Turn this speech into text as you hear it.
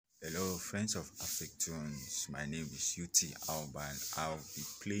Hello, friends of Afri-tunes. My name is UT Alban. I'll be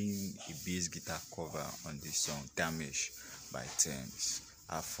playing a bass guitar cover on this song, Damage by Tems.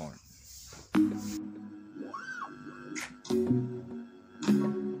 Have fun.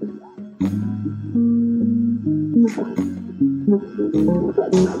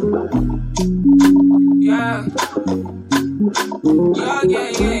 Yeah.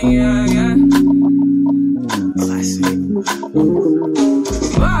 Yeah. Classic.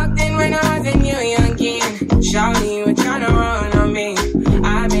 Walked in when I was a new youngin'. Shawty, you were tryna run on me.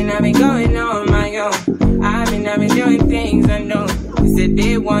 I've been going on my own. I've been doing things I know. It's the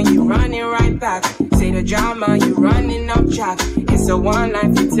day one, you running right back. Say the drama, you running up track. It's a one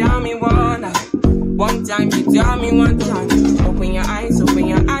life, you tell me one life. One time, you tell me one time. Open your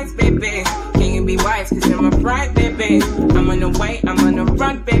eyes, baby. Can you be wise, cause I'm a pride, baby. I'm on the way, I'm on the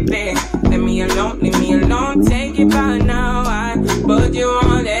run, baby. Leave me alone, take it back now. I put you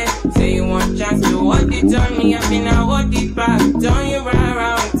on it. Say you want chance to hold it on me. I been I hold it back. Turn you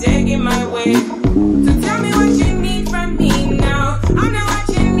around, take it my way. So tell me what you need from me now. I know what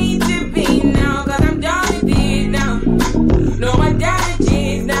you need to be now, cause I'm done with it now. No more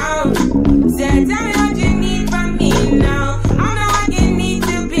damages now. Say tell me what you need from me now. I know what you need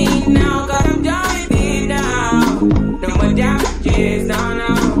to be now, cause I'm done with it now. No more damages, no more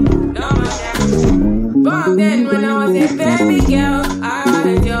damages. Back then when I was a baby girl, I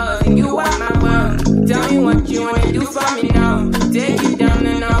wanted yours and you are my world. Tell me what you wanna do for me now. Take it down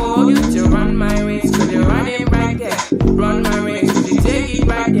and I want you to run my race, cause you're running right there. Run my race, cause you take it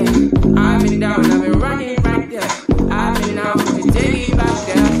right there. I've been down, I've been running right there. I've been out, cause you take it back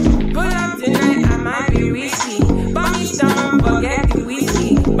there. Pull up tonight, I might be risky. But me stomach, forget the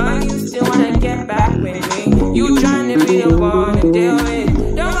whiskey. But you still wanna get back with me. You tryna be the one to deal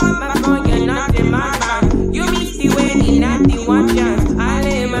with. Don't hold my phone, you're not in my mind. You miss the way, not the one chance. I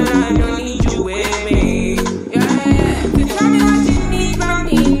lay my life on